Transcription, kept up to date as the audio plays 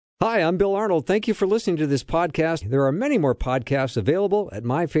Hi, I'm Bill Arnold. Thank you for listening to this podcast. There are many more podcasts available at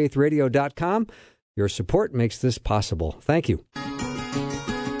myfaithradio.com. Your support makes this possible. Thank you.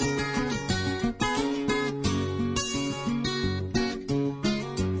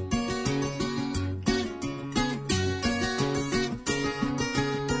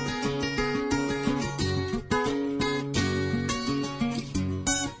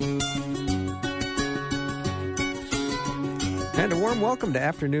 And a warm welcome to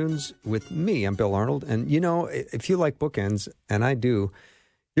Afternoons with me. I'm Bill Arnold. And, you know, if you like bookends, and I do,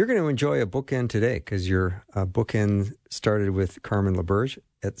 you're going to enjoy a bookend today because your bookend started with Carmen LaBerge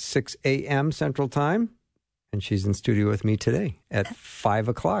at 6 a.m. Central Time, and she's in studio with me today at 5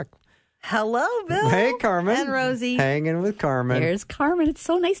 o'clock. Hello, Bill. Hey, Carmen. And Rosie. Hanging with Carmen. There's Carmen. It's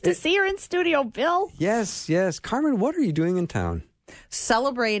so nice to see her in studio, Bill. Yes, yes. Carmen, what are you doing in town?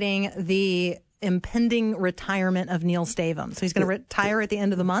 Celebrating the impending retirement of Neil Stavem. So he's going to retire at the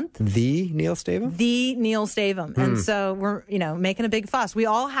end of the month. The Neil Stavem? The Neil Stavem. And so we're, making a big fuss. We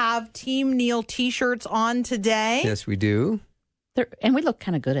all have Team Neil T-shirts on today. Yes, we do. And we look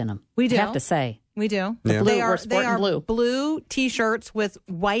kind of good in them. We do. I have to say. We do. Yeah. They are blue T-shirts with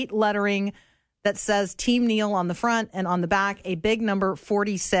white lettering that says Team Neil on the front and on the back, a big number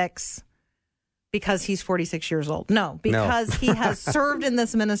 46. Because he's 46 years old. No, because he has served in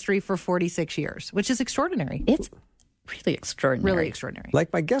this ministry for 46 years, which is extraordinary. It's really extraordinary. Really extraordinary.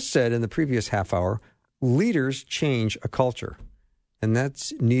 Like my guest said in the previous half hour, leaders change a culture. And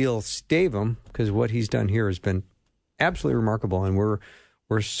that's Neil Stavem, because what he's done here has been absolutely remarkable. And we're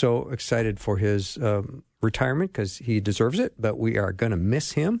so excited for his retirement because he deserves it, but we are going to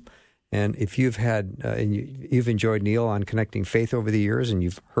miss him. And if you've had, you've enjoyed Neil on Connecting Faith over the years, and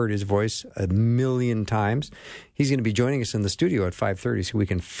you've heard his voice a million times, he's going to be joining us in the studio at 5:30, so we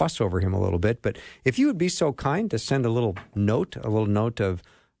can fuss over him a little bit. But if you would be so kind to send a little note of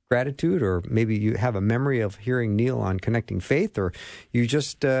gratitude, or maybe you have a memory of hearing Neil on Connecting Faith, or you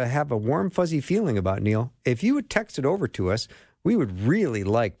just have a warm, fuzzy feeling about Neil, if you would text it over to us, we would really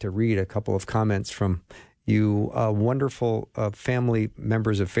like to read a couple of comments from you wonderful family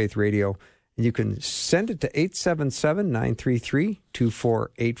members of Faith Radio. You can send it to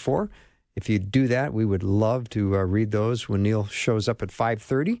 877-933-2484. If you do that, we would love to read those when Neil shows up at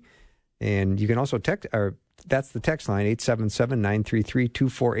 5:30. And you can also text, or that's the text line,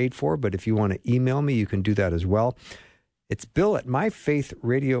 877-933-2484. But if you want to email me, you can do that as well. It's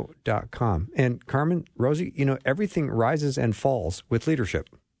bill@myfaithradio.com. And Carmen, Rosie, everything rises and falls with leadership.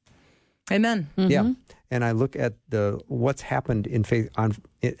 Amen. Mm-hmm. Yeah. And I look at what's happened in Faith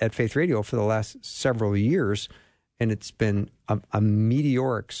at Faith Radio for the last several years, and it's been a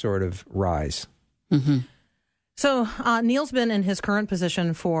meteoric sort of rise. Mm-hmm. So Neil's been in his current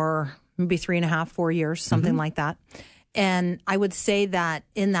position for maybe 3.5, 4 years, something like that. And I would say that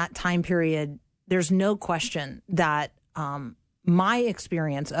in that time period, there's no question that my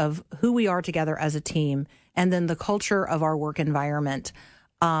experience of who we are together as a team, and then the culture of our work environment,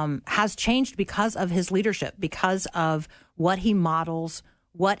 has changed because of his leadership, because of what he models,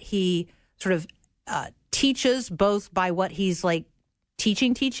 what he sort of teaches, both by what he's like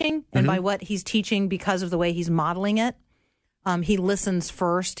teaching, and by what he's teaching because of the way he's modeling it. He listens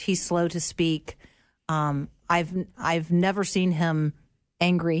first. He's slow to speak. I've never seen him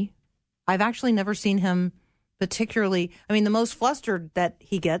angry. I've actually never seen him particularly. I mean, the most flustered that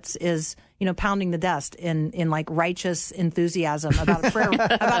he gets is, pounding the desk in like righteous enthusiasm about a prayer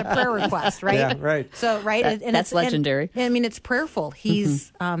request, right? Yeah, right. So, right, and that's legendary. I mean, it's prayerful.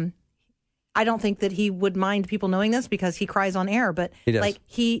 He's. I don't think that he would mind people knowing this because he cries on air, but he does. Like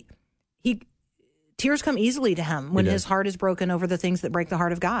he tears come easily to him when his heart is broken over the things that break the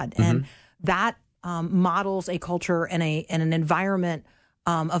heart of God, and that models a culture and an environment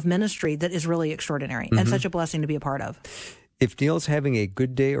of ministry that is really extraordinary and such a blessing to be a part of. If Neil's having a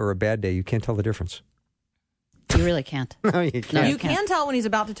good day or a bad day, you can't tell the difference. You really can't. No, you can't. No, You can tell when he's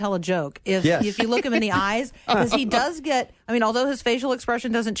about to tell a joke if you look him in the eyes, because he does get. I mean, although his facial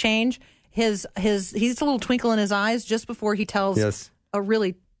expression doesn't change, he's a little twinkle in his eyes just before he tells a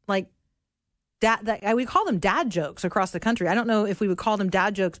really like. We call them dad jokes across the country. I don't know if we would call them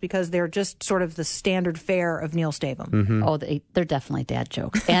dad jokes because they're just sort of the standard fare of Neil Stavem. Oh, they're definitely dad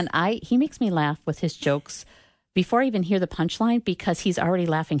jokes. And he makes me laugh with his jokes before I even hear the punchline because he's already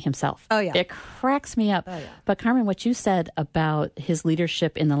laughing himself. Oh, yeah. It cracks me up. Oh, yeah. But Carmen, what you said about his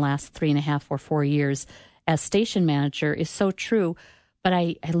leadership in the last 3.5 or 4 years as station manager is so true. But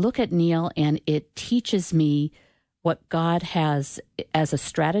I look at Neil and it teaches me what God has as a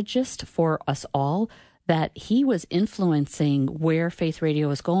strategist for us all, that he was influencing where Faith Radio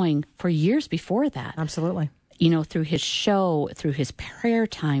was going for years before that. Absolutely. through his show, through his prayer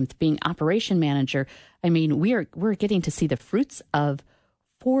time, being operation manager. I mean, we're getting to see the fruits of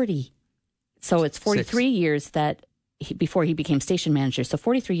 40. So it's 43 years before he became station manager. So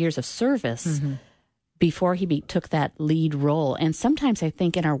 43 years of service before he took that lead role. And sometimes I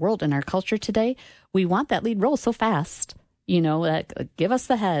think in our world, in our culture today, we want that lead role so fast. Give us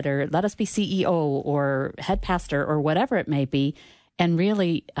the head, or let us be CEO or head pastor or whatever it may be. And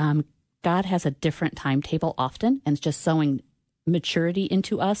really, God has a different timetable often, and it's just sowing maturity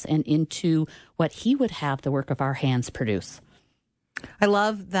into us and into what he would have the work of our hands produce. I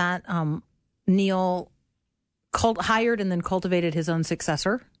love that Neil hired and then cultivated his own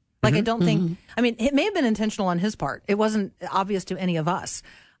successor. Like, I don't think, I mean, it may have been intentional on his part. It wasn't obvious to any of us.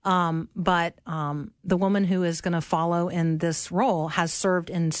 But the woman who is going to follow in this role has served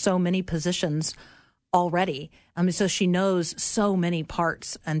in so many positions already. So she knows so many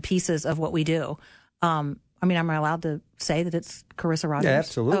parts and pieces of what we do. Am I allowed to say that it's Carissa Rogers? Yeah,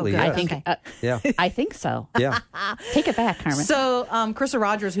 absolutely. Oh, yes. I think, yeah. I think so. Yeah. Take it back, Carmen. So Carissa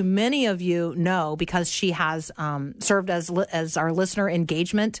Rogers, who many of you know because she has served as our listener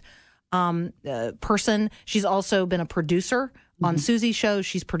engagement person. She's also been a producer on Susie's show.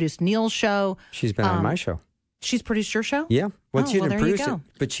 She's produced Neil's show. She's been on my show. She's produced your show? Yeah. Well, she didn't there produce you go. it,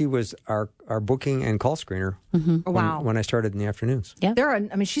 but she was our booking and call screener Wow. when I started in the afternoons. Yeah.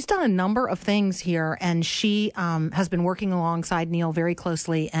 She's done a number of things here, and she has been working alongside Neil very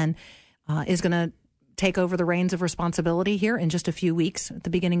closely and is going to take over the reins of responsibility here in just a few weeks at the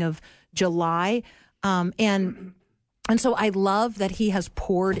beginning of July. And so I love that he has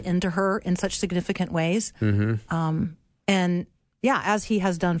poured into her in such significant ways. And yeah, as he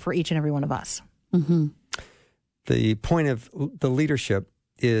has done for each and every one of us. The point of the leadership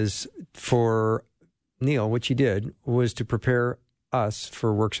is for Neil, which he did, was to prepare us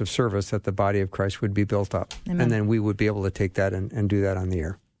for works of service that the body of Christ would be built up. Amen. And then we would be able to take that and do that on the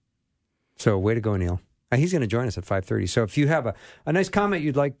air. So way to go, Neil. He's going to join us at 5:30. So if you have a nice comment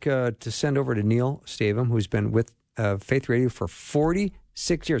you'd like to send over to Neil Stavem, who's been with Faith Radio for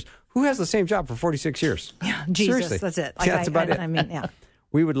 46 years. Who has the same job for 46 years? Yeah, Jesus, Seriously. that's it. That's about it. Yeah.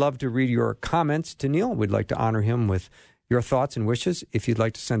 We would love to read your comments to Neil. We'd like to honor him with your thoughts and wishes. If you'd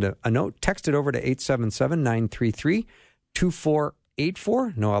like to send a note, text it over to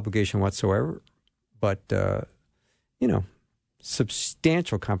 877-933-2484. No obligation whatsoever. But,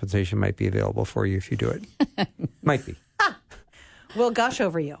 substantial compensation might be available for you if you do it. Might be. We'll gush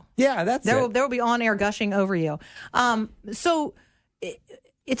over you. Yeah, There will be on-air gushing over you. So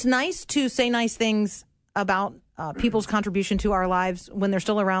it's nice to say nice things about people's contribution to our lives when they're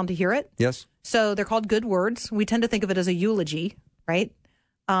still around to hear it. Yes. So they're called good words. We tend to think of it as a eulogy, right?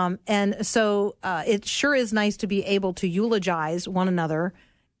 And so it sure is nice to be able to eulogize one another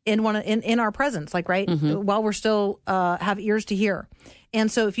in our presence, while we're still have ears to hear. And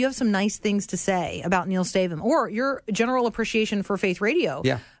so if you have some nice things to say about Neil Stavem or your general appreciation for Faith Radio,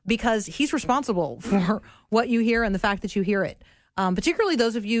 because he's responsible for what you hear and the fact that you hear it. Particularly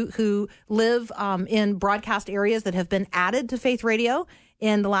those of you who live in broadcast areas that have been added to Faith Radio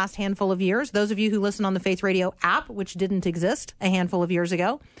in the last handful of years. Those of you who listen on the Faith Radio app, which didn't exist a handful of years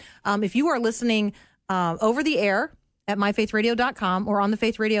ago. If you are listening over the air at myfaithradio.com or on the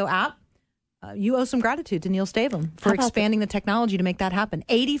Faith Radio app, you owe some gratitude to Neil Stavem for expanding the technology to make that happen.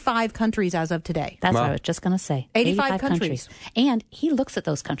 85 countries as of today. That's what I was just going to say. 85 countries. And he looks at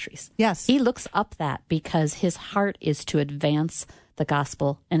those countries. Yes. He looks up that because his heart is to advance the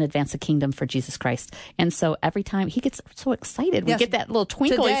gospel and advance the kingdom for Jesus Christ. And so every time he gets so excited, we get that little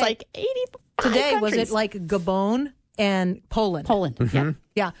twinkle. Today, he's like, 85 Today, countries. was it like Gabon and Poland? Poland,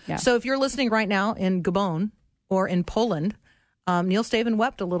 Yeah. So if you're listening right now in Gabon or in Poland, Neil Stavem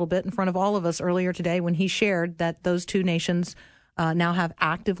wept a little bit in front of all of us earlier today when he shared that those two nations now have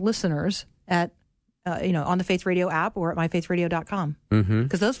active listeners at, on the Faith Radio app or at myfaithradio.com.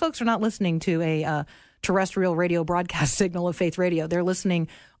 Because those folks are not listening to a terrestrial radio broadcast signal of Faith Radio. They're listening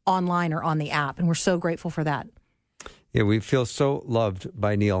online or on the app, and we're so grateful for that. Yeah, we feel so loved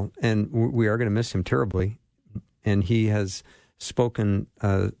by Neil, and we are going to miss him terribly. And he has spoken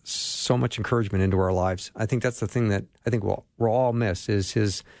so much encouragement into our lives. I think that's the thing that I think we'll all miss is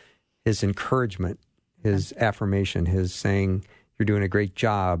his encouragement, his affirmation, his saying, "You're doing a great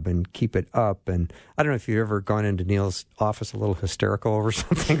job and keep it up." And I don't know if you've ever gone into Neil's office a little hysterical over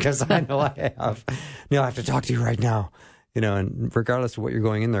something, because I know I have. Neil, I have to talk to you right now. And regardless of what you're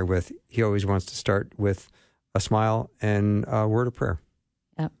going in there with, he always wants to start with a smile and a word of prayer.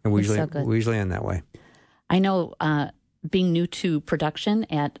 Yep, and we so usually end that way. I know, being new to production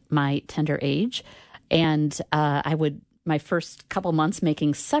at my tender age, and I would my first couple months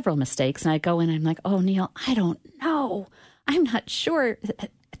making several mistakes, and I go in and I'm like, oh, Neil, I don't know. I'm not sure.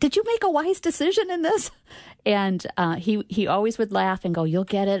 Did you make a wise decision in this? And he always would laugh and go, you'll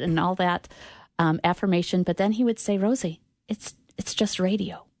get it, and all that affirmation. But then he would say, Rosie, it's just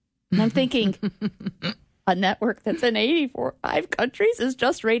radio. And I'm thinking, a network that's in 85 countries is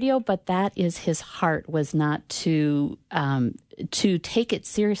just radio. But that is his heart, was not to take it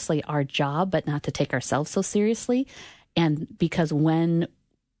seriously, our job, but not to take ourselves so seriously. And because when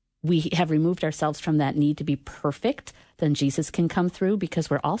we have removed ourselves from that need to be perfect, then Jesus can come through, because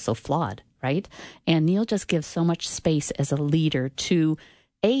we're also flawed, right? And Neil just gives so much space as a leader to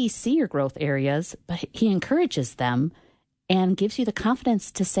see your growth areas, but he encourages them and gives you the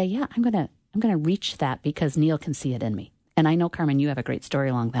confidence to say, yeah, I'm gonna reach that because Neil can see it in me. And I know, Carmen, you have a great story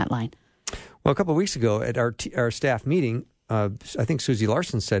along that line. Well, a couple of weeks ago at our staff meeting, I think Susie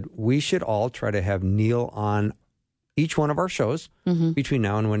Larson said we should all try to have Neil on each one of our shows between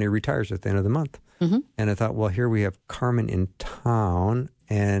now and when he retires at the end of the month. And I thought, well, here we have Carmen in town,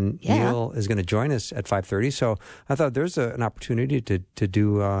 and Neil is going to join us at 5:30. So I thought there's an opportunity to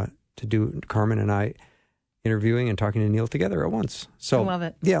do Carmen and I interviewing and talking to Neil together at once. So I love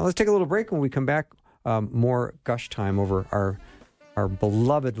it. Yeah, let's take a little break. When we come back, more gush time over our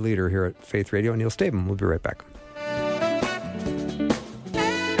beloved leader here at Faith Radio, Neil Stavem. We'll be right back.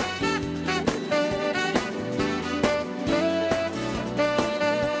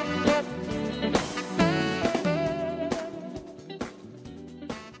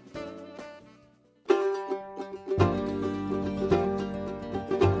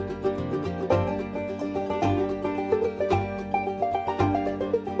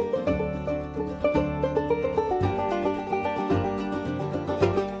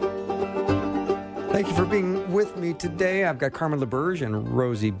 Thank you for being with me today. I've got Carmen LaBerge and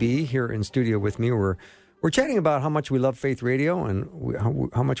Rosie B. here in studio with me. We're chatting about how much we love Faith Radio and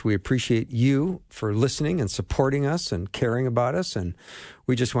how much we appreciate you for listening and supporting us and caring about us. And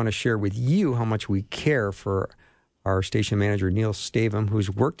we just want to share with you how much we care for our station manager, Neil Stavem, who's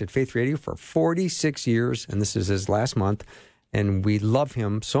worked at Faith Radio for 46 years, and this is his last month. And we love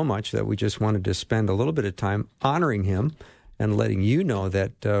him so much that we just wanted to spend a little bit of time honoring him and letting you know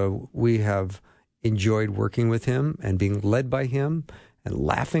that we have enjoyed working with him and being led by him and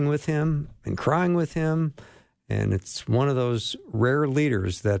laughing with him and crying with him. And it's one of those rare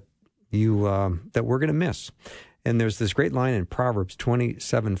leaders that that we're going to miss. And there's this great line in Proverbs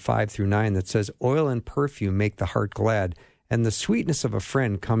 27:5-9 that says, oil and perfume make the heart glad, and the sweetness of a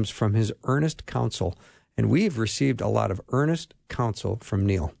friend comes from his earnest counsel. And we've received a lot of earnest counsel from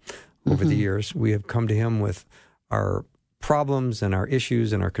Neil over the years. We have come to him with our problems and our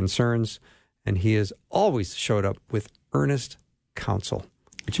issues and our concerns, and he has always showed up with earnest counsel,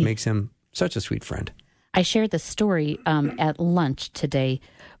 which makes him such a sweet friend. I shared this story at lunch today,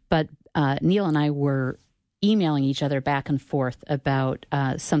 but Neil and I were emailing each other back and forth about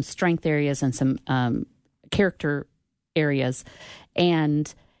some strength areas and some character areas.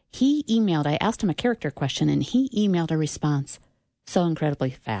 And he emailed, I asked him a character question, and he emailed a response so incredibly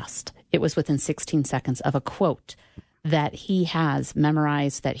fast. It was within 16 seconds of a quote that he has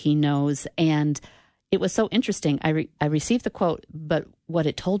memorized, that he knows. And it was so interesting. I received the quote, but what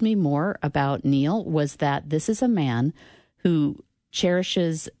it told me more about Neil was that this is a man who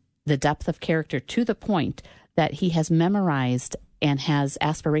cherishes the depth of character to the point that he has memorized and has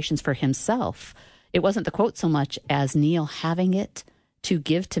aspirations for himself. It wasn't the quote so much as Neil having it to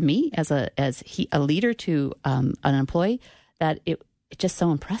give to me as a leader to an employee, that it just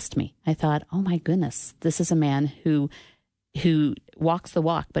so impressed me. I thought, oh my goodness, this is a man who walks the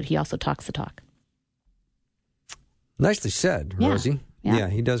walk, but he also talks the talk. Nicely said, Rosie. Yeah,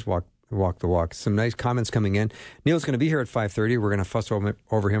 he does walk the walk. Some nice comments coming in. Neil's going to be here at 5:30. We're going to fuss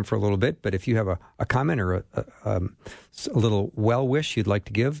over him for a little bit, but if you have a comment or a little well wish you'd like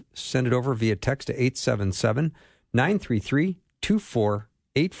to give, send it over via text to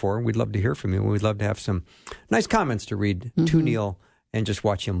 877-933-2484. We'd love to hear from you. We'd love to have some nice comments to read to Neil and just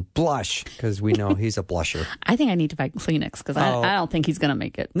watch him blush, because we know he's a blusher. I think I need to buy Kleenex, because I don't think he's going to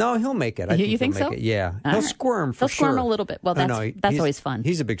make it. No, he'll make it. You think so? Yeah. He'll squirm for sure. He'll squirm a little bit. Well, that's always fun.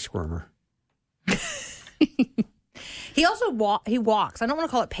 He's a big squirmer. He also walks. I don't want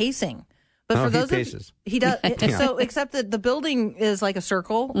to call it pacing. But for those he paces. He does. So except that the building is like a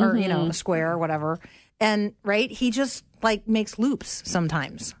circle or, a square or whatever. And, right, he just, makes loops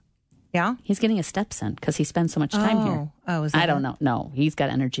sometimes. Yeah? He's getting his steps in because he spends so much time here. Oh, is that I don't know. No, he's got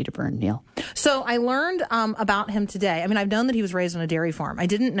energy to burn, Neil. So I learned about him today. I mean, I've known that he was raised on a dairy farm. I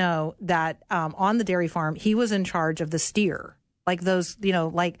didn't know that on the dairy farm, he was in charge of the steer. Like those,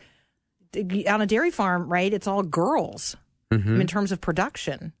 on a dairy farm, right, it's all girls in terms of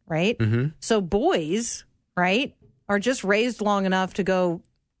production, right? So boys, right, are just raised long enough to go,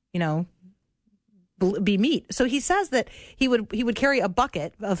 be meat. So he says that he would carry a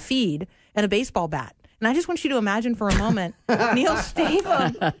bucket of feed and a baseball bat. And I just want you to imagine for a moment Neil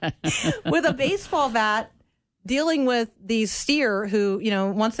Stavem with a baseball bat dealing with these steer who,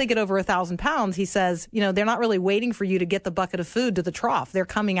 once they get over 1,000 pounds, he says, they're not really waiting for you to get the bucket of food to the trough. They're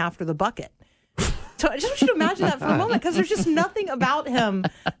coming after the bucket. So I just want you to imagine that for a moment, because there's just nothing about him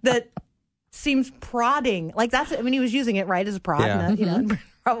that seems prodding. Like he was using it, right, as a prod, and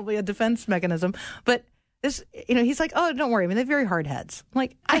probably a defense mechanism. But this, he's like, oh, don't worry. I mean, they have very hard heads. I'm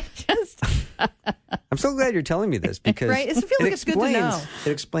like, I'm so glad you're telling me this, because right? I feel like it's good to know. It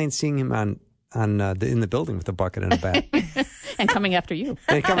explains seeing him in the building with a bucket and a bat. And coming after you.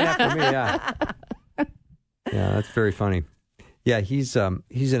 And coming after me, yeah. Yeah, that's very funny. Yeah, he's an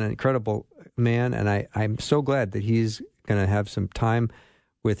incredible man, and I'm so glad that he's going to have some time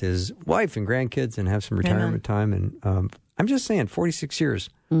with his wife and grandkids and have some retirement time. And I'm just saying, 46 years.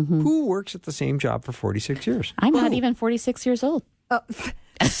 Who works at the same job for 46 years? I'm not even 46 years old.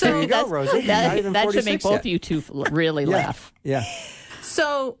 So there you go, Rosie. That should make both of you two really laugh. Yeah.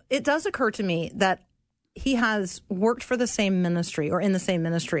 So it does occur to me that he has worked for the same ministry or in the same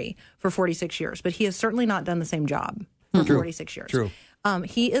ministry for 46 years, but he has certainly not done the same job for 46 years. True.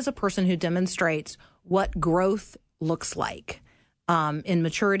 He is a person who demonstrates what growth looks like in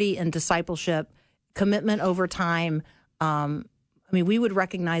maturity and discipleship, commitment over time. We would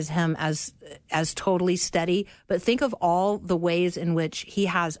recognize him as totally steady, but think of all the ways in which he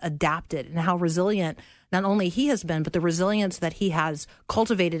has adapted and how resilient not only he has been, but the resilience that he has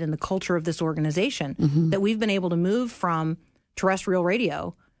cultivated in the culture of this organization, that we've been able to move from terrestrial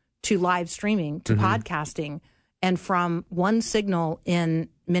radio to live streaming to podcasting, and from one signal in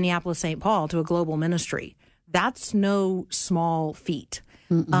Minneapolis, St. Paul to a global ministry. That's no small feat.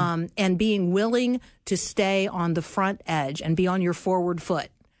 And being willing to stay on the front edge and be on your forward foot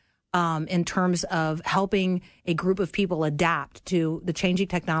in terms of helping a group of people adapt to the changing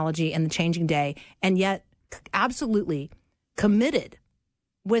technology and the changing day, and yet absolutely committed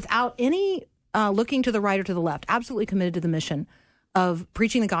without any looking to the right or to the left, absolutely committed to the mission of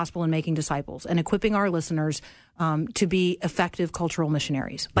preaching the gospel and making disciples and equipping our listeners to be effective cultural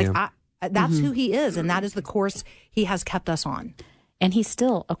missionaries. That's who he is, and that is the course he has kept us on. And he's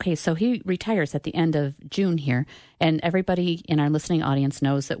still, so he retires at the end of June here, and everybody in our listening audience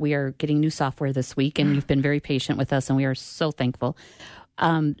knows that we are getting new software this week, and you've been very patient with us, and we are so thankful.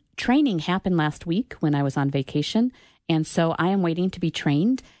 Training happened last week when I was on vacation, and so I am waiting to be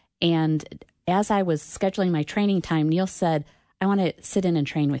trained. And as I was scheduling my training time, Neil said, I want to sit in and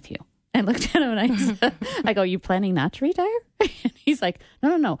train with you. I looked at him and I said, I go, you planning not to retire? And he's like,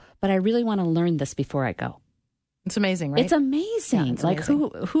 no, but I really want to learn this before I go. It's amazing, right? It's amazing. Yeah, it's amazing.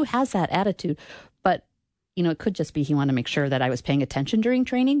 Who has that attitude? But, it could just be he wanted to make sure that I was paying attention during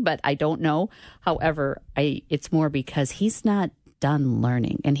training, but I don't know. However, it's more because he's not done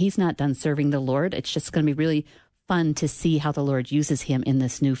learning and he's not done serving the Lord. It's just going to be really fun to see how the Lord uses him in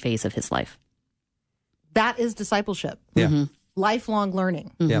this new phase of his life. That is discipleship. Yeah. Lifelong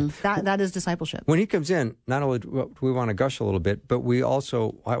learning. Yeah. That is discipleship. When he comes in, not only do we want to gush a little bit, but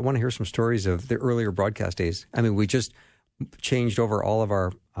I want to hear some stories of the earlier broadcast days. I mean, we just changed over all of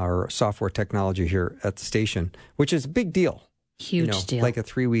our software technology here at the station, which is a big deal. Huge deal. Like a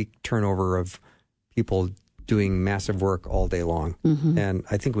 3-week turnover of people doing massive work all day long. And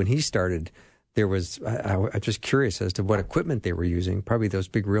I think when he started, there was, I'm just curious as to what equipment they were using, probably those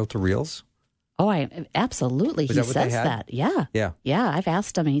big reel-to-reels. Oh, absolutely. He says that. Yeah. Yeah, I've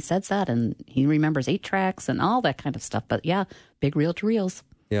asked him, and he says that, and he remembers 8 tracks and all that kind of stuff. But yeah, big reel-to-reels.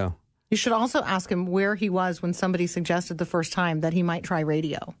 Yeah. You should also ask him where he was when somebody suggested the first time that he might try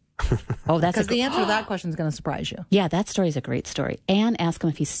radio. Oh, that's because the answer to that question is going to surprise you. Yeah, that story is a great story. And ask him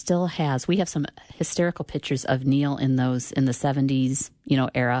if he still has. We have some hysterical pictures of Neil in the 70s,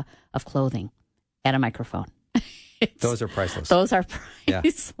 era of clothing at a microphone. Those are priceless. Those are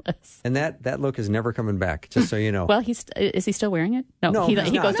priceless. Yeah. And that look is never coming back, just so you know. Well, is he still wearing it? No, he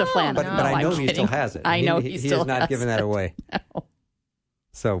goes to flannel. But I know he still has it. I know he still has not given that away. No.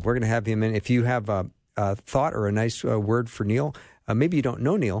 So we're going to have him in. If you have a thought or a nice word for Neil, maybe you don't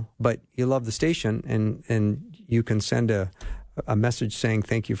know Neil, but you love the station, and you can send a message saying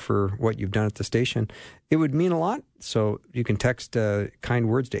thank you for what you've done at the station. It would mean a lot. So you can text kind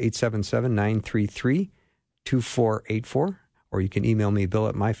words to 877-933-2484, or you can email me,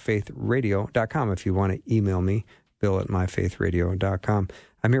 bill@myfaithradio.com, if you want to email me, bill@myfaithradio.com.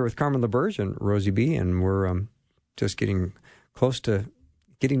 I'm here with Carmen LaBerge and Rosie B., and we're just getting close to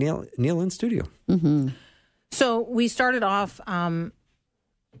getting Neil in studio. Mm-hmm. So we started off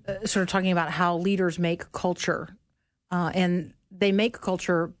sort of talking about how leaders make culture, and they make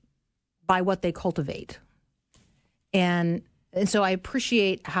culture by what they cultivate. And so I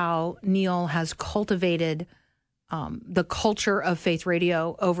appreciate how Neil has cultivated the culture of Faith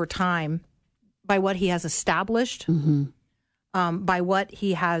Radio over time by what he has established, by what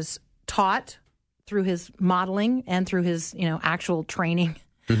he has taught through his modeling and through his, actual training,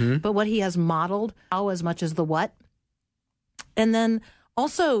 but what he has modeled, how as much as the what. And then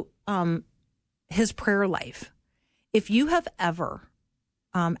also his prayer life. If you have ever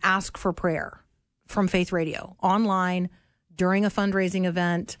asked for prayer from Faith Radio, online, during a fundraising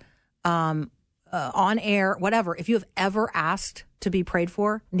event, on air, whatever, if you have ever asked to be prayed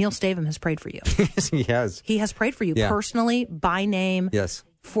for, Neil Stavem has prayed for you. Yes, he has. He has prayed for you personally, by name, yes,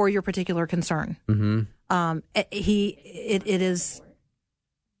 for your particular concern. It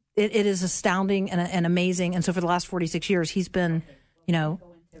is astounding and amazing. And so for the last 46 years, he's been,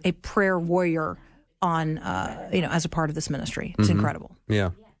 a prayer warrior on, as a part of this ministry. It's incredible.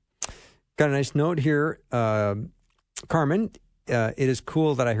 Yeah. Got a nice note here. Carmen, it is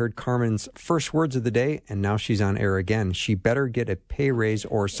cool that I heard Carmen's first words of the day, and now she's on air again. She better get a pay raise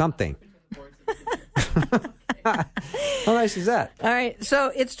or something. How nice is that? All right.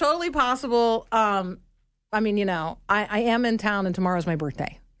 So it's totally possible. I am in town, and tomorrow's my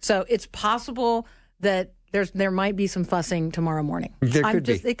birthday. So it's possible that there might be some fussing tomorrow morning. There could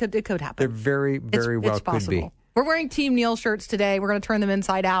be. It could happen. There very, very well could be. We're wearing Team Neil shirts today. We're going to turn them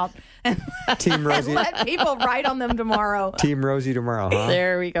inside out and Team Rosie. let people write on them tomorrow. Team Rosie tomorrow, huh?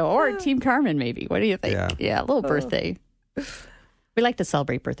 There we go. Or Team Carmen, maybe. What do you think? Yeah, a little birthday. We like to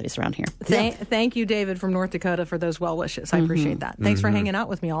celebrate birthdays around here. Thank you, David from North Dakota, for those well wishes. I appreciate that. Thanks for hanging out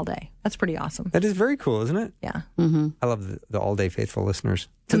with me all day. That's pretty awesome. That is very cool, isn't it? Yeah. I love the all-day faithful listeners.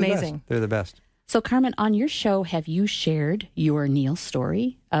 It's amazing. They're the best. So, Carmen, on your show, have you shared your Neil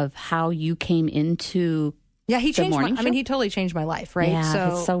story of how you came into he changed he totally changed my life, right?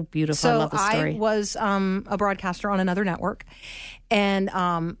 Yeah, it's so beautiful. I love the story. I was a broadcaster on another network, and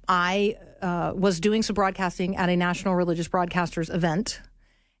I was doing some broadcasting at a National Religious Broadcasters event,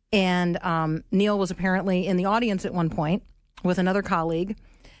 and Neil was apparently in the audience at one point with another colleague,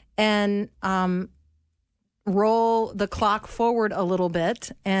 and roll the clock forward a little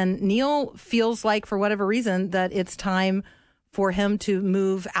bit, and Neil feels like, for whatever reason, that it's time for him to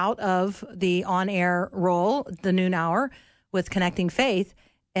move out of the on-air role, the noon hour, with Connecting Faith,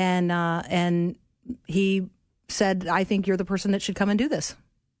 and he said, "I think you're the person that should come and do this."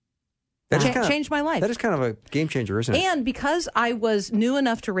 That changed my life. That is kind of a game changer, isn't it? And because I was new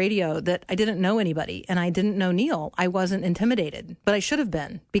enough to radio that I didn't know anybody, and I didn't know Neil, I wasn't intimidated, but I should have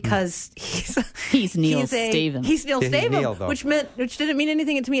been, because he's Neil Stavem. He's Neil Stavem, which didn't mean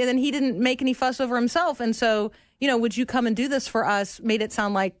anything to me, and then he didn't make any fuss over himself, and so, would you come and do this for us? Made it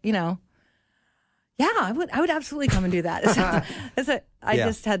sound like, yeah, I would absolutely come and do that. I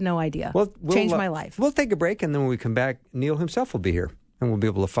just had no idea. Changed my life. We'll take a break, and then when we come back, Neil himself will be here, and we'll be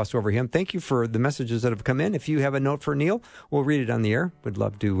able to fuss over him. Thank you for the messages that have come in. If you have a note for Neil, we'll read it on the air. We'd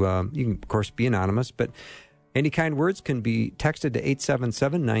love to, you can, of course, be anonymous, but any kind words can be texted to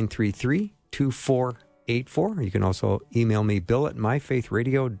 877-933-2484. You can also email me,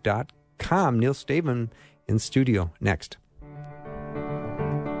 bill@myfaithradio.com. Neil Stavem in studio next.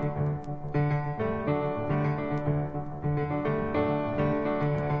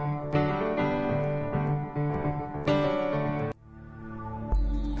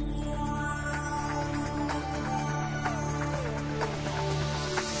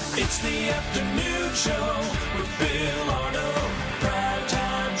 It's the afternoon show with Bill Arnold. Prime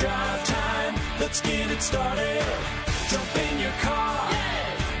time, drive time. Let's get it started. Jump in your car.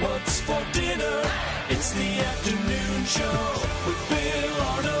 What's for dinner? It's the afternoon show with Bill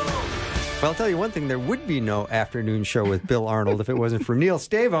Arnold. Well, I'll tell you one thing. There would be no afternoon show with Bill Arnold if it wasn't for Neil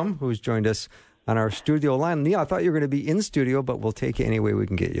Stavem, who's joined us on our studio line. Neil, I thought you were going to be in studio, but we'll take you any way we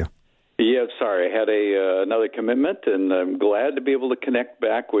can get you. Yeah, sorry. I had another commitment, and I'm glad to be able to connect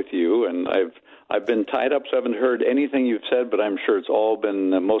back with you. And I've been tied up, so I haven't heard anything you've said, but I'm sure it's all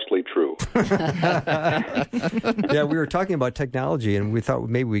been mostly true. Yeah, we were talking about technology, and we thought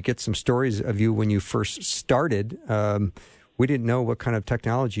maybe we'd get some stories of you when you first started. We didn't know what kind of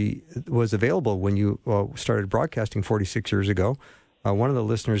technology was available when you started broadcasting 46 years ago. One of the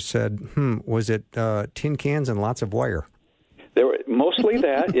listeners said, was it tin cans and lots of wire? There were mostly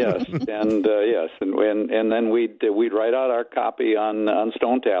that, yes, and yes, and then we'd write out our copy on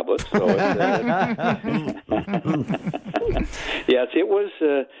stone tablets. So yes, it was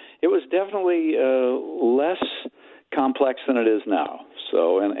definitely less complex than it is now.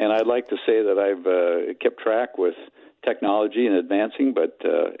 So, and I'd like to say that I've kept track with technology and advancing, but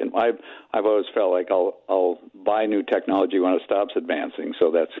and I've always felt like I'll buy new technology when it stops advancing.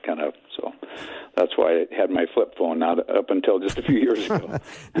 So that's why I had my flip phone not up until just a few years ago.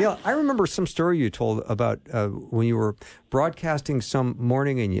 Neil, I remember some story you told about when you were broadcasting some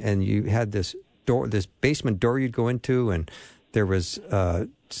morning and you had this basement door you'd go into, and there was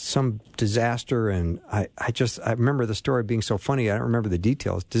some disaster, and I remember the story being so funny. I don't remember the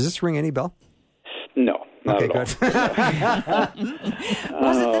details. Does this ring any bell? No. Not okay, at all. good.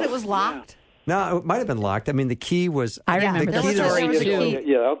 Was it that it was locked? No, it might have been locked. I mean, the key was. I remember the story too.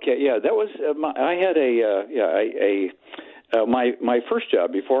 Yeah. Okay. Yeah. That was. I had my first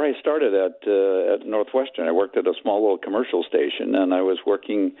job before I started at Northwestern. I worked at a small little commercial station, and I was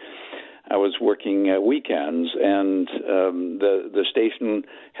working weekends, and the station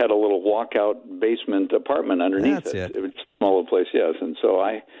had a little walkout basement apartment underneath it. It was a small little place, yes. And so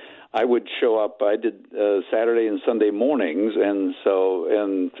I would show up. I did Saturday and Sunday mornings, and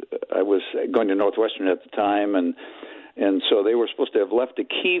I was going to Northwestern at the time, and so they were supposed to have left a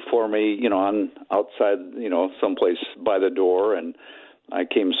key for me, on outside, someplace by the door, and I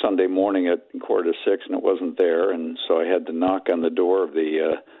came Sunday morning at 5:45, and it wasn't there, and so I had to knock on the door of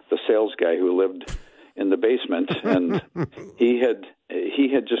the sales guy who lived in the basement, and he had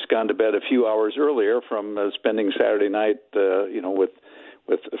just gone to bed a few hours earlier from spending Saturday night,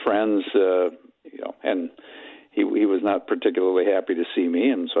 with friends, and he was not particularly happy to see me,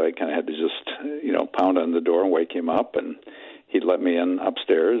 and so I kind of had to just, pound on the door and wake him up, and he'd let me in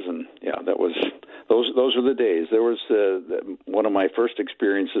upstairs, and that was those were the days. There was one of my first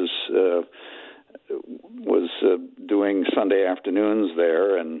experiences was doing Sunday afternoons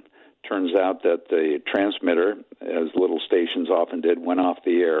there, and turns out that the transmitter, as little stations often did, went off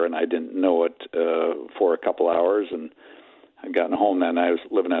the air, and I didn't know it for a couple hours, and I'd gotten home that night. I was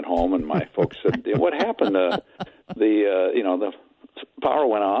living at home, and my folks said, "What happened? The power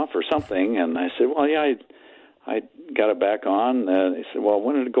went off or something." And I said, "Well, yeah, I got it back on." And he said, "Well,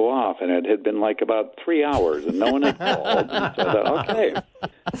 when did it go off?" And it had been like about 3 hours, and no one had called. And so I thought, okay,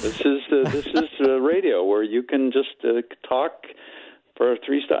 this is radio where you can just talk for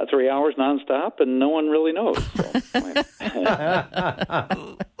 3 hours nonstop, and no one really knows.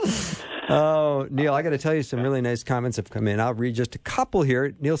 So, oh, Neil, I got to tell you, some really nice comments have come in. I'll read just a couple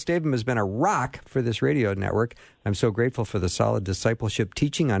here. Neil Stavem has been a rock for this radio network. I'm so grateful for the solid discipleship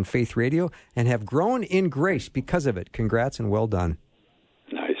teaching on Faith Radio and have grown in grace because of it. Congrats and well done.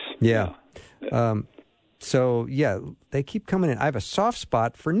 Nice. Yeah. They keep coming in. I have a soft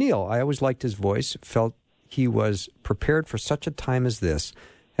spot for Neil. I always liked his voice, felt he was prepared for such a time as this.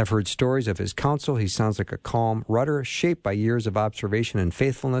 Have heard stories of his counsel. He sounds like a calm rudder, shaped by years of observation and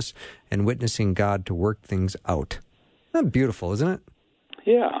faithfulness and witnessing God to work things out. Isn't that beautiful, isn't it?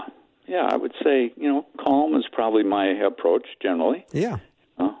 Yeah. I would say, calm is probably my approach generally. Yeah.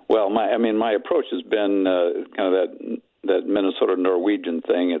 My approach has been kind of that Minnesota Norwegian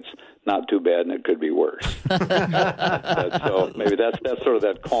thing. It's not too bad, and it could be worse. So maybe that's sort of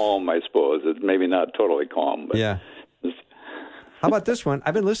that calm, I suppose. It's maybe not totally calm, but yeah. How about this one?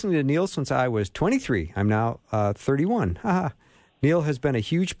 I've been listening to Neil since I was 23. I'm now 31. Neil has been a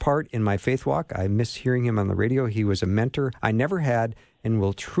huge part in my faith walk. I miss hearing him on the radio. He was a mentor I never had and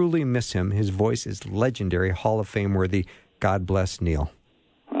will truly miss him. His voice is legendary, Hall of Fame worthy. God bless Neil.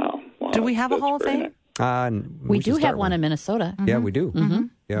 Wow. Do we have a Hall of Fame? We do have one in Minnesota. Mm-hmm. Yeah, we do. Mm-hmm.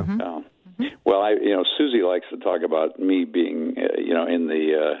 Yeah. Mm-hmm. Well, Susie likes to talk about me being,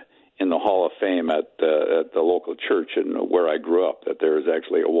 in the Hall of Fame at the local church and where I grew up. That there is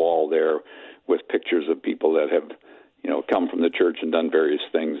actually a wall there with pictures of people that have, come from the church and done various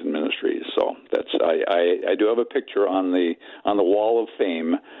things in ministries. So I do have a picture on the wall of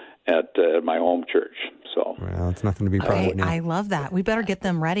fame at my home church. So well, it's nothing to be proud of now. I love that. We better get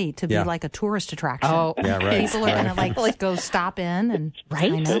them ready to be like a tourist attraction. Oh, yeah, right. People are going to go stop in and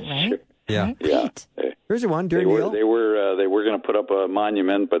right. I know, right? Yeah. Right. Here's one, dear Neil. They were going to put up a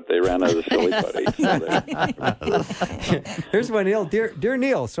monument, but they ran out of silly putty. Here's one, Neil. Dear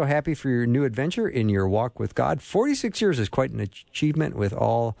Neil, so happy for your new adventure in your walk with God. 46 years is quite an achievement with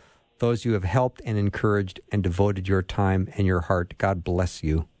all those you have helped and encouraged and devoted your time and your heart. God bless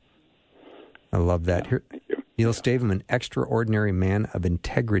you. I love that. Thank you. Neil Stavem, an extraordinary man of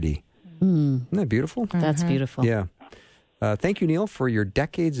integrity. Isn't that beautiful? That's beautiful. Yeah. Thank you, Neil, for your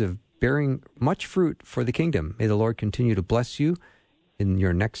decades of bearing much fruit for the kingdom. May the Lord continue to bless you in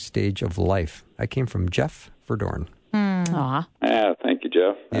your next stage of life. I came from Jeff Verdorn. Aw. Yeah, thank you,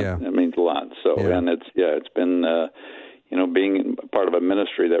 Jeff. That means a lot. So, and it's been, being part of a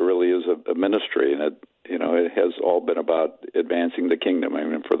ministry that really is a ministry, and it has all been about advancing the kingdom. I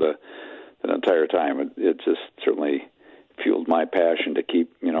mean, for the entire time, it just certainly fueled my passion to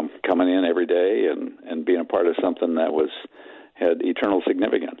keep, coming in every day and being a part of something that had eternal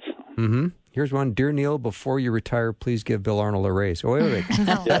significance. Mm-hmm. Here's one. Dear Neil, before you retire, please give Bill Arnold a raise. Oh, wait.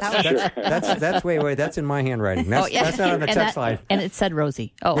 No, That's wait. That's in my handwriting. That's not on the text line. And it said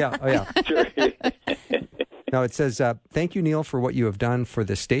Rosie. Oh. Yeah. Sure. No, it says, thank you, Neil, for what you have done for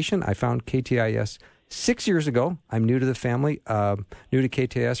this station. I found KTIS 6 years ago. I'm new to the family, new to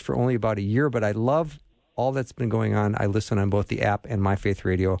KTIS for only about a year, but I love all that's been going on. I listen on both the app and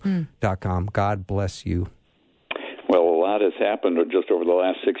myfaithradio.com. God bless you. Well, a lot has happened just over the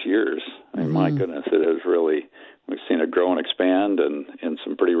last 6 years. I mean, my goodness, it has really, we've seen it grow and expand in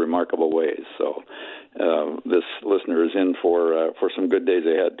some pretty remarkable ways. So this listener is in for some good days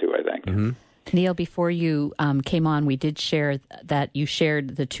ahead, too, I think. Mm-hmm. Neil, before you came on, we did share that you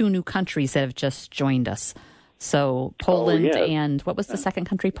shared the 2 new countries that have just joined us. So Poland and what was the second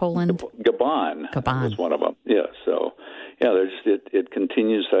country? Poland? Gabon was one of them. Yeah. So it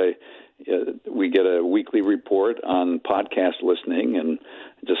continues. We get a weekly report on podcast listening, and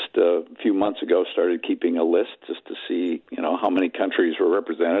just a few months ago started keeping a list just to see how many countries were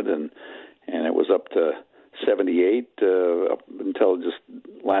represented, and it was up to 78 up until just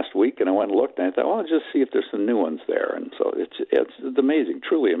last week, and I went and looked, and I thought, well, I'll just see if there's some new ones there. And so it's amazing,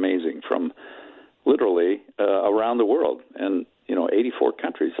 truly amazing, from literally around the world, and 84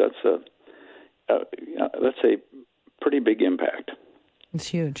 countries. That's a pretty big impact. It's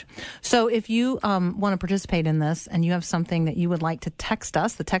huge. So if you want to participate in this and you have something that you would like to text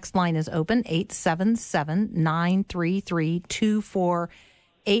us, the text line is open, 877-933-2484.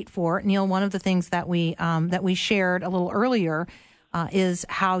 Neil, one of the things that we shared a little earlier is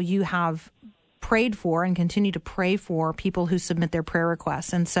how you have prayed for and continue to pray for people who submit their prayer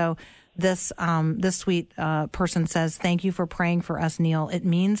requests. And so this sweet person says, thank you for praying for us, Neil. It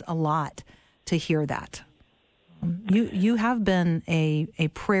means a lot to hear that. You have been a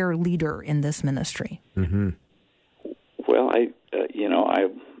prayer leader in this ministry. Mm-hmm. Well,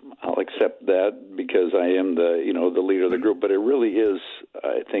 I'll accept that because I am the leader of the group. But it really is,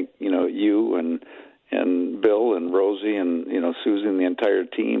 I think, you and Bill and Rosie and Susan and the entire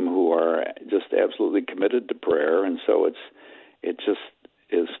team who are just absolutely committed to prayer, and so it just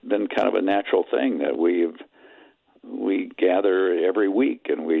has been kind of a natural thing that we gather every week,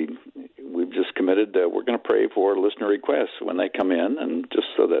 and we've just committed that we're going to pray for listener requests when they come in, and just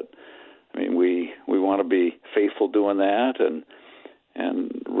so that, we want to be faithful doing that, and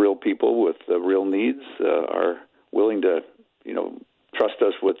real people with real needs are willing to, trust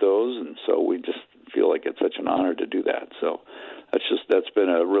us with those, and so we just feel like it's such an honor to do that. So that's been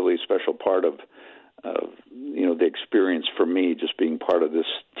a really special part of the experience for me, just being part of this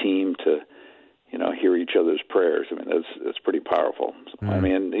team to hear each other's prayers. That's pretty powerful. So,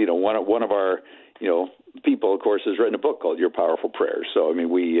 one of our people, of course, has written a book called Your Powerful Prayers. So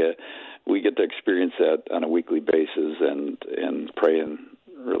we get to experience that on a weekly basis and praying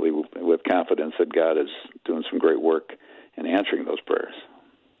really with confidence that God is doing some great work in answering those prayers.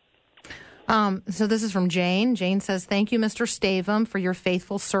 So this is from Jane. Jane says, thank you, Mr. Stavem, for your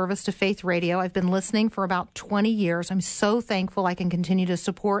faithful service to Faith Radio. I've been listening for about 20 years. I'm so thankful I can continue to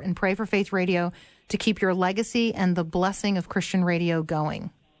support and pray for Faith Radio to keep your legacy and the blessing of Christian radio going.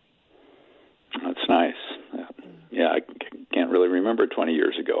 That's nice. Yeah, I can't really remember 20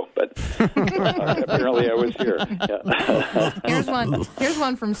 years ago, but apparently I was here. Yeah. Here's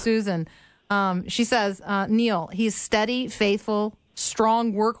one from Susan. She says, Neil, he's steady, faithful,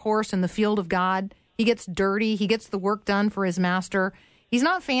 strong workhorse in the field of God. He gets dirty. He gets the work done for his master. He's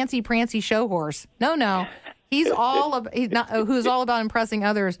not fancy prancy show horse. No. He's who's all about impressing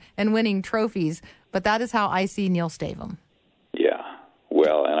others and winning trophies. But that is how I see Neil Stavem. Yeah.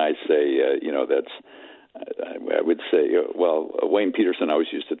 Well, and I say, I would say, Wayne Peterson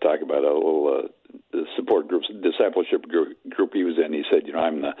always used to talk about a little support group, discipleship group he was in. He said,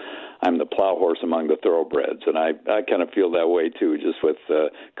 I'm the plow horse among the thoroughbreds, and I kind of feel that way too. Just with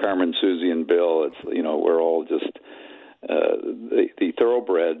Carmen, Susie, and Bill, it's we're all just the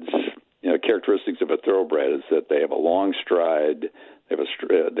thoroughbreds. Characteristics of a thoroughbred is that they have a long stride, they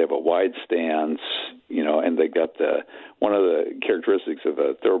have a wide stance, and they got one of the characteristics of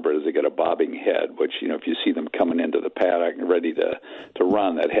a thoroughbred is they got a bobbing head, which, if you see them coming into the paddock and ready to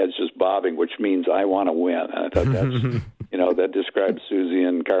run, that head's just bobbing, which means I want to win. And I thought that's, that describes Susie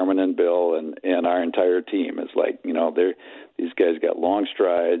and Carmen and Bill and our entire team. It's like, these guys got long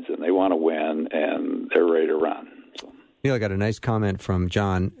strides and they want to win and they're ready to run. So. Neil, I got a nice comment from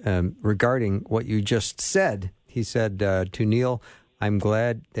John regarding what you just said. He said to Neil, I'm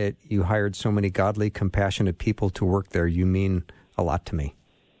glad that you hired so many godly, compassionate people to work there. You mean a lot to me.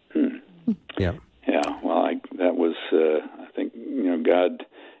 Yeah. Yeah. Well, that was, I think,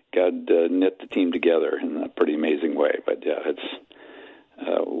 God knit the team together in a pretty amazing way. But yeah,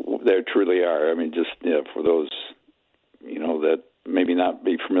 there truly are. I mean, just for those, that maybe not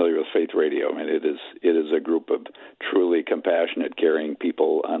be familiar with Faith Radio. I mean, it is a group of truly compassionate, caring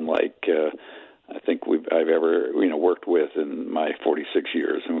people, unlike I think I've ever worked with in my 46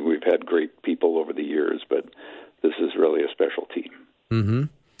 years. I mean, we've had great people over the years, but this is really a special team. Mm-hmm.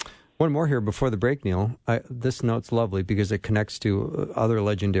 One more here before the break, Neil. This note's lovely because it connects to other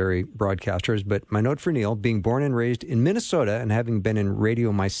legendary broadcasters. But my note for Neil, being born and raised in Minnesota and having been in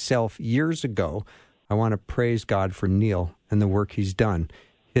radio myself years ago, I want to praise God for Neil and the work he's done.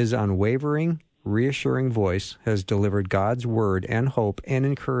 His unwavering, reassuring voice has delivered God's word and hope and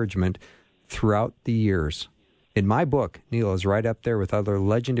encouragement throughout the years. In my book, Neil is right up there with other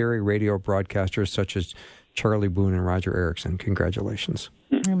legendary radio broadcasters such as Charlie Boone and Roger Erickson. Congratulations.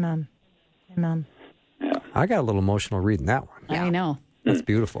 Amen. Amen. Yeah. I got a little emotional reading that one. Yeah. I know. That's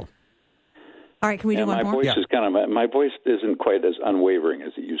beautiful. All right, can we do one more? My voice is my voice isn't quite as unwavering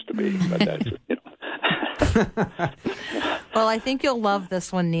as it used to be, but that's Well, I think you'll love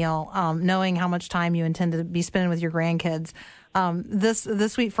this one, Neil, knowing how much time you intend to be spending with your grandkids.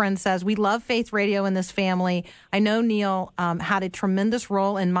 This sweet friend says, we love Faith Radio in this family. I know Neil had a tremendous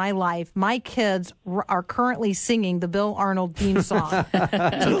role in my life. My kids are currently singing the Bill Arnold theme song.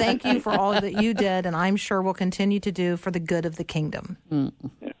 So thank you for all that you did, and I'm sure will continue to do for the good of the kingdom. Yeah.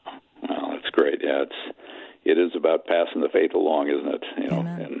 Well, that's great. Yeah, it is about passing the faith along, isn't it?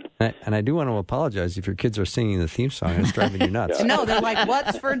 And I do want to apologize if your kids are singing the theme song and it's driving you nuts. Yeah. No, they're like,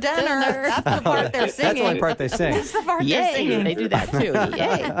 what's for dinner? That's the part they're singing. That's the only part they sing. That's the part Yay, they're singing. they do that too.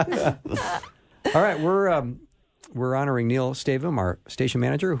 Yay. All right, we're honoring Neil Stavem, our station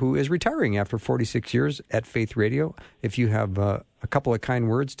manager, who is retiring after 46 years at Faith Radio. If you have a couple of kind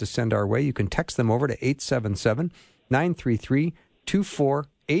words to send our way, you can text them over to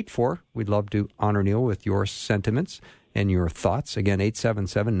 877-933-2484. We'd love to honor Neil with your sentiments and your thoughts. Again,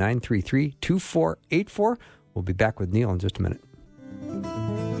 877-933-2484. We'll be back with Neil in just a minute.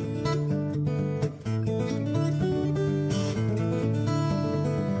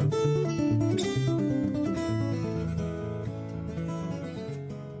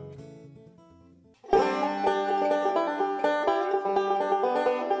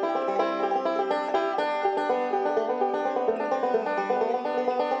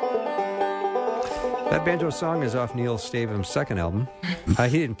 That banjo song is off Neil Stavem's second album.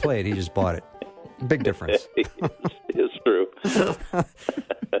 He didn't play it, he just bought it. Big difference. It's true.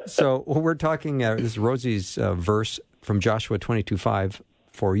 So we're talking, this is Rosie's verse from Joshua 22:5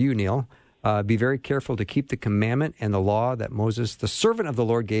 for you, Neil. Be very careful to keep the commandment and the law that Moses, the servant of the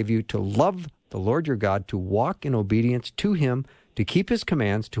Lord, gave you, to love the Lord your God, to walk in obedience to him, to keep his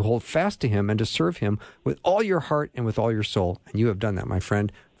commands, to hold fast to him, and to serve him with all your heart and with all your soul. And you have done that, my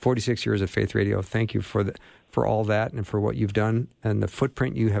friend. 46 years at Faith Radio. Thank you for all that and for what you've done and the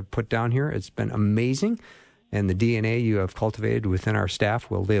footprint you have put down here. It's been amazing. And the DNA you have cultivated within our staff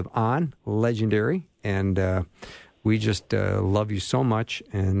will live on. Legendary. And we just love you so much.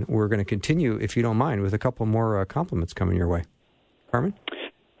 And we're going to continue, if you don't mind, with a couple more compliments coming your way. Carmen?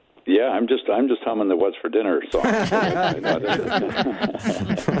 Yeah, I'm just humming the "What's for Dinner" song.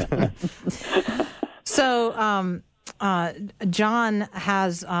 So, John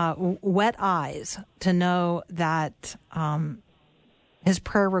has wet eyes to know that his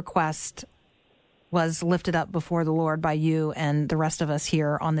prayer request was lifted up before the Lord by you and the rest of us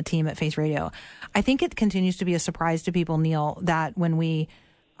here on the team at Faith Radio. I think it continues to be a surprise to people, Neil, that when we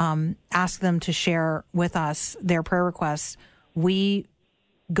ask them to share with us their prayer requests, we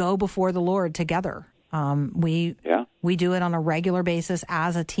go before the Lord together. We do it on a regular basis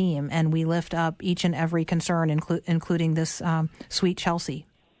as a team, and we lift up each and every concern, including this sweet Chelsea.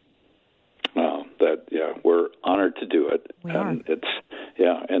 Well, we're honored to do it. We are. And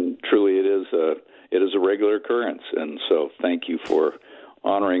truly it is a regular occurrence. And so thank you for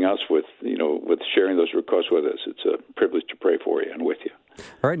honoring us with sharing those requests with us. It's a privilege to pray for you and with you.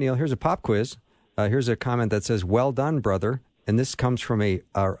 All right, Neil, here's a pop quiz. Here's a comment that says, "Well done, brother." And this comes from a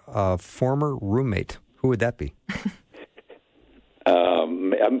former roommate. Who would that be?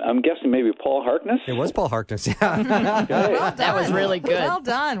 I'm guessing maybe Paul Harkness? It was Paul Harkness, yeah. Well that was really good. Well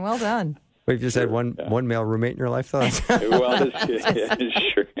done. Wait, you've just had one male roommate in your life, though? Well,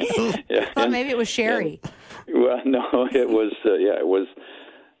 sure. Yeah. I thought maybe it was Sherry. Well, no, it was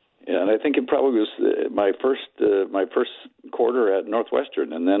Yeah, and I think it probably was my first quarter at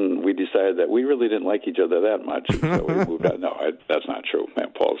Northwestern, and then we decided that we really didn't like each other that much, and so we moved on. No, that's not true.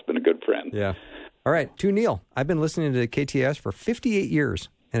 Man, Paul's been a good friend. Yeah. All right, to Neil. I've been listening to KTS for 58 years,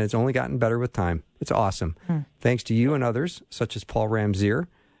 and it's only gotten better with time. It's awesome. Thanks to you and others, such as Paul Ramsey.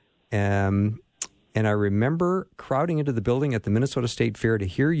 And I remember crowding into the building at the Minnesota State Fair to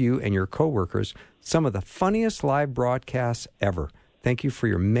hear you and your coworkers, some of the funniest live broadcasts ever. Thank you for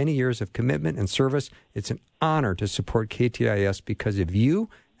your many years of commitment and service. It's an honor to support KTIS because of you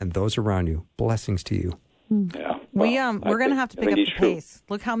and those around you. Blessings to you. Yeah. Well, we're going to have to pick up the pace.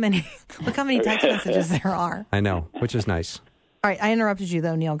 Look how many text messages there are. I know, which is nice. All right, I interrupted you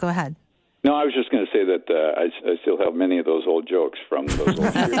though, Neil. Go ahead. No, I was just going to say that I still have many of those old jokes from those old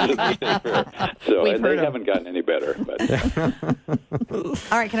years at the State Fair. So they haven't gotten any better. But.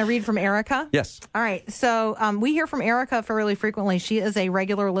 All right, can I read from Erica? Yes. All right, so we hear from Erica fairly frequently. She is a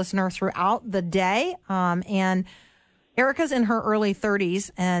regular listener throughout the day, and Erica's in her early 30s,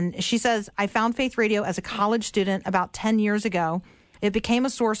 and she says, I found Faith Radio as a college student about 10 years ago. It became a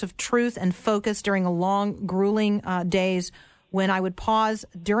source of truth and focus during a long, grueling days when I would pause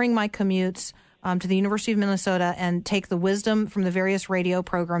during my commutes to the University of Minnesota and take the wisdom from the various radio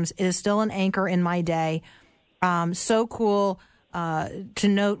programs. It is still an anchor in my day. So cool to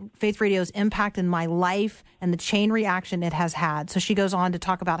note Faith Radio's impact in my life and the chain reaction it has had. So she goes on to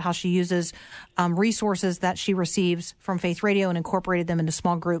talk about how she uses resources that she receives from Faith Radio and incorporated them into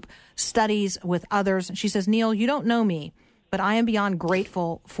small group studies with others. She says, Neil, you don't know me, but I am beyond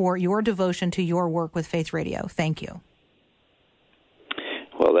grateful for your devotion to your work with Faith Radio. Thank you.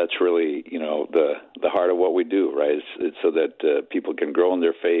 Well, that's really, the heart of what we do, right? It's so that people can grow in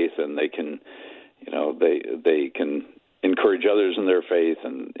their faith, and they can, they can encourage others in their faith,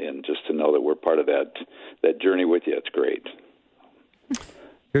 and just to know that we're part of that journey with you. It's great.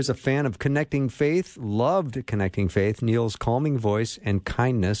 Here's a fan of Connecting Faith, loved Connecting Faith. Neil's calming voice and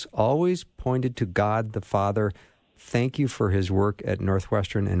kindness always pointed to God the Father. Thank you for his work at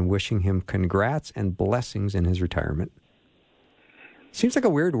Northwestern and wishing him congrats and blessings in his retirement. Seems like a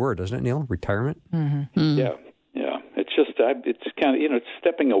weird word, doesn't it, Neil? Retirement? Mm-hmm. Yeah. It's just, it's kind of, it's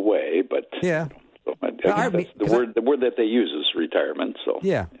stepping away, but yeah. That's the word that they use is retirement. So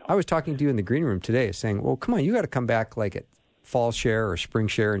yeah, I was talking to you in the green room today, saying, "Well, come on, you got to come back like at fall share or spring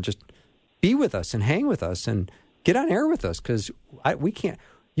share and just be with us and hang with us and get on air with us because we can't."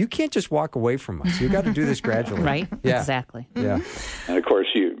 You can't just walk away from us. You've got to do this gradually. Right? Yeah. Exactly. Yeah. And, of course,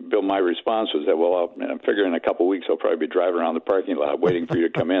 Bill, my response was that, well, I'm figuring in a couple of weeks I'll probably be driving around the parking lot waiting for you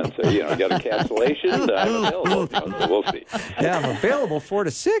to come in and say, got a cancellation? I'm available. So we'll see. Yeah, I'm available 4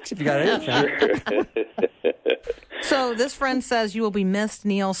 to 6 if you got anything. So this friend says you will be missed,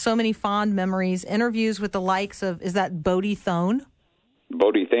 Neil. So many fond memories. Interviews with the likes of, is that Bodie Thone?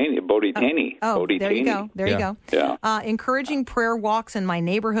 Bodie Taney. There you go. There you go. Yeah. Encouraging prayer walks in my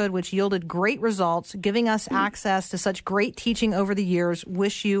neighborhood, which yielded great results, giving us access to such great teaching over the years.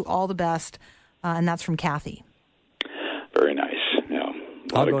 Wish you all the best. And that's from Kathy. Very nice. Yeah.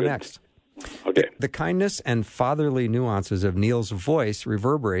 I'll go next. Okay. The kindness and fatherly nuances of Neil's voice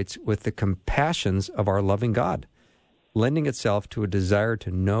reverberates with the compassions of our loving God, lending itself to a desire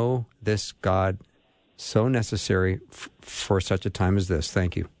to know this God so necessary for such a time as this.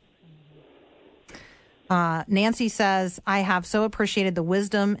 Thank you. Nancy says, I have so appreciated the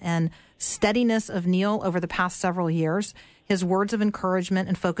wisdom and steadiness of Neil over the past several years. His words of encouragement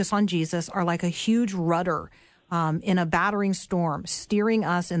and focus on Jesus are like a huge rudder in a battering storm, steering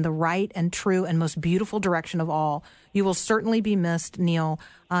us in the right and true and most beautiful direction of all. You will certainly be missed, Neil.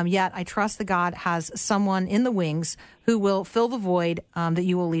 Yet I trust that God has someone in the wings who will fill the void that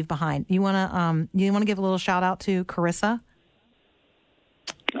you will leave behind. You want to give a little shout out to Carissa?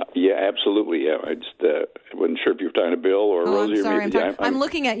 Yeah, absolutely. Yeah, I wasn't sure if you were talking to Bill or Rosie. I'm sorry. or maybe. I'm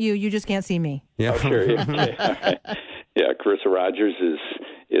looking at you. You just can't see me. Yeah, sure. Yeah, Carissa Rogers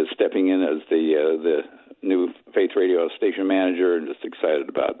is stepping in as the new Faith Radio station manager, and just excited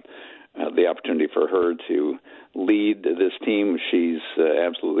about the opportunity for her to lead this team. She's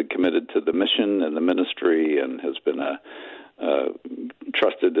absolutely committed to the mission and the ministry, and has been a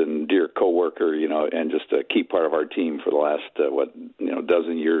trusted and dear coworker, and just a key part of our team for the last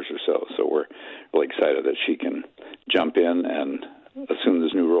dozen years or so. So we're really excited that she can jump in and assume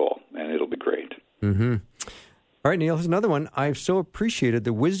this new role, and it'll be great. Mm-hmm. All right, Neil, here's another one. I've so appreciated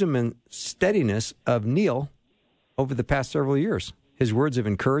the wisdom and steadiness of Neil over the past several years. His words of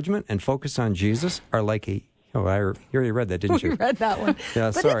encouragement and focus on Jesus are like you already read that, didn't you? We read that one. Yeah,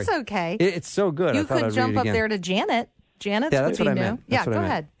 but sorry. It's okay. It's so good. You I thought could I'd jump read it up again. there to Janet Janet's Yeah, that's would what I be new. meant. That's Yeah, what I go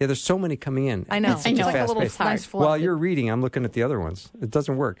meant. ahead. Yeah, there's so many coming in. I know. It's such I know. a Like a fast little pace. nice flood. While you're reading, I'm looking at the other ones. It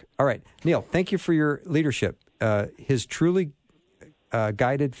doesn't work. All right, Neil, thank you for your leadership. His truly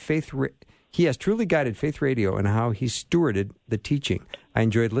guided faith. He has truly guided Faith Radio and how he stewarded the teaching. I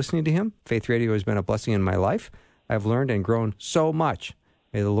enjoyed listening to him. Faith Radio has been a blessing in my life. I've learned and grown so much.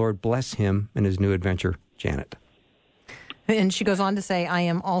 May the Lord bless him in his new adventure, Janet. And she goes on to say, I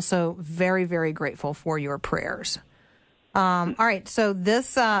am also very, very grateful for your prayers. All right, so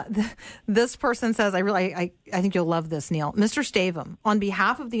this this person says, I think you'll love this, Neil. Mr. Stavem, on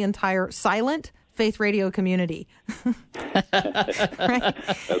behalf of the entire silent Faith Radio community. Right?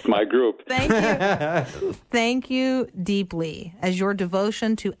 That's my group. Thank you. Thank you deeply, as your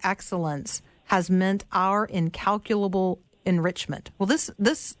devotion to excellence has meant our incalculable enrichment. Well,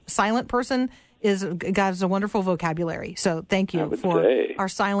 this silent person has a wonderful vocabulary. So thank you for our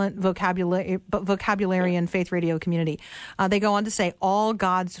silent vocabulary and Faith Radio community. They go on to say, all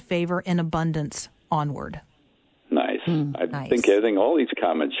God's favor in abundance onward. Nice. I Nice. think all these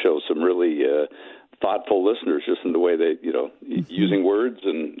comments show some really thoughtful listeners, just in the way they, using words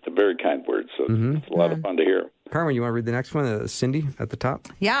and very kind words. So it's a lot of fun to hear. Carmen, you want to read the next one? Cindy at the top.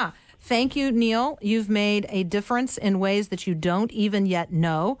 Yeah. Thank you, Neil. You've made a difference in ways that you don't even yet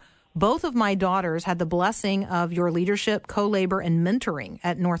know. Both of my daughters had the blessing of your leadership, co-labor, and mentoring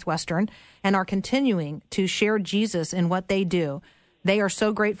at Northwestern and are continuing to share Jesus in what they do. They are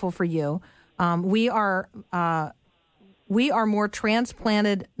so grateful for you. We are more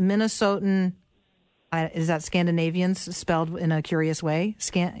transplanted Minnesotan. Is that Scandinavians spelled in a curious way?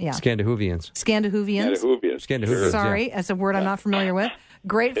 Scandinavians. Scandinavians. Sorry, yeah. that's a word I'm not familiar with.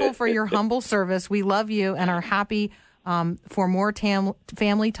 Grateful for your humble service. We love you and are happy for more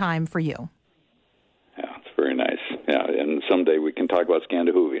family time for you. Yeah, it's very nice. Yeah, and someday we can talk about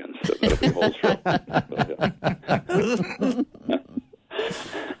Scandinavians. So that'll be a whole show.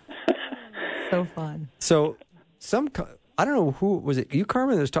 So fun. So I don't know who was it. You,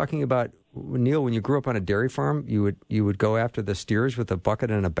 Carmen, that was talking about, Neil, when you grew up on a dairy farm, you would go after the steers with a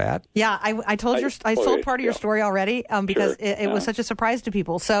bucket and a bat. Yeah, I told I told part of your story already because it was such a surprise to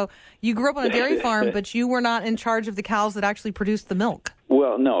people. So you grew up on a dairy farm, but you were not in charge of the cows that actually produced the milk.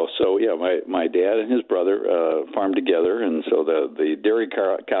 Well, no. So, yeah, my dad and his brother farmed together, and so the dairy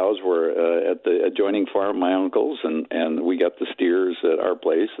cows were at the adjoining farm, my uncle's, and we got the steers at our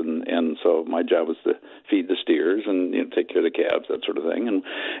place, and so my job was to feed the steers and take care of the calves, that sort of thing. And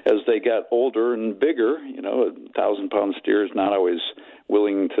as they got older and bigger, 1,000-pound steer is not always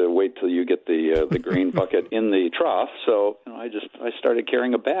willing to wait till you get the grain bucket in the trough. So I started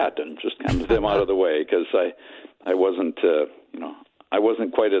carrying a bat and just kind of them out of the way because I wasn't I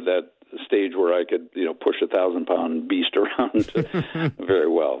wasn't quite at that stage where I could push a 1,000-pound beast around very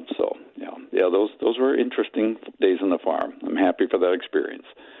well. So yeah, those were interesting days on the farm. I'm happy for that experience.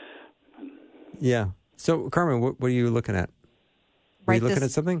 Yeah. So Carmen, what are you looking at? Are you looking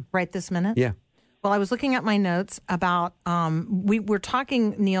at something right this minute? Yeah. Well, I was looking at my notes about, we were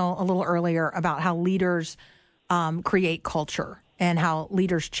talking, Neil, a little earlier about how leaders create culture and how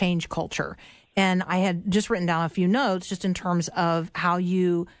leaders change culture. And I had just written down a few notes just in terms of how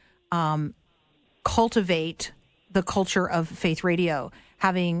you cultivate the culture of Faith Radio,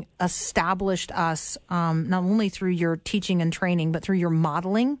 having established us not only through your teaching and training, but through your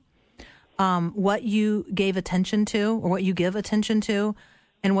modeling, what you gave attention to or what you give attention to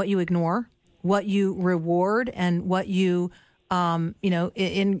and what you ignore, what you reward and what you,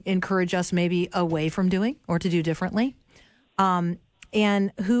 encourage us maybe away from doing or to do differently.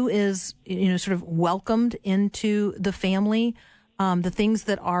 And who is, sort of welcomed into the family, the things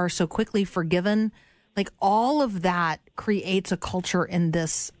that are so quickly forgiven, like all of that creates a culture in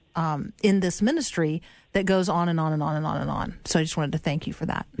this ministry that goes on and on and on and on and on. So I just wanted to thank you for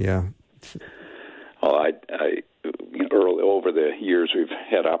that. Yeah. Well, I early over the years we've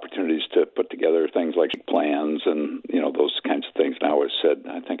had opportunities to put together things like plans and those kinds of things. And I always said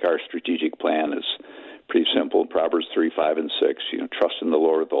I think our strategic plan is pretty simple. Proverbs 3, 5, and 6. Trust in the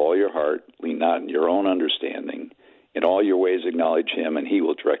Lord with all your heart. Lean not in your own understanding. In all your ways acknowledge Him, and He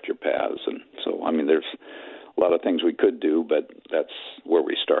will direct your paths. And so, there's a lot of things we could do, but that's where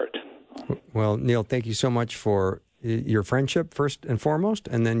we start. Well, Neil, thank you so much for your friendship, first and foremost,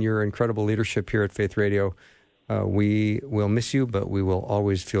 and then your incredible leadership here at Faith Radio. We will miss you, but we will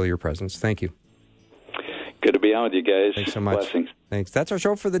always feel your presence. Thank you. Good to be on with you guys. Thanks so much. Blessings. Thanks. That's our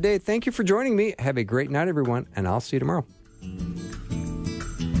show for the day. Thank you for joining me. Have a great night, everyone, and I'll see you tomorrow.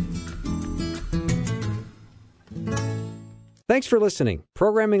 Thanks for listening.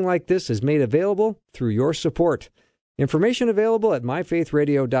 Programming like this is made available through your support. Information available at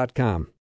myfaithradio.com.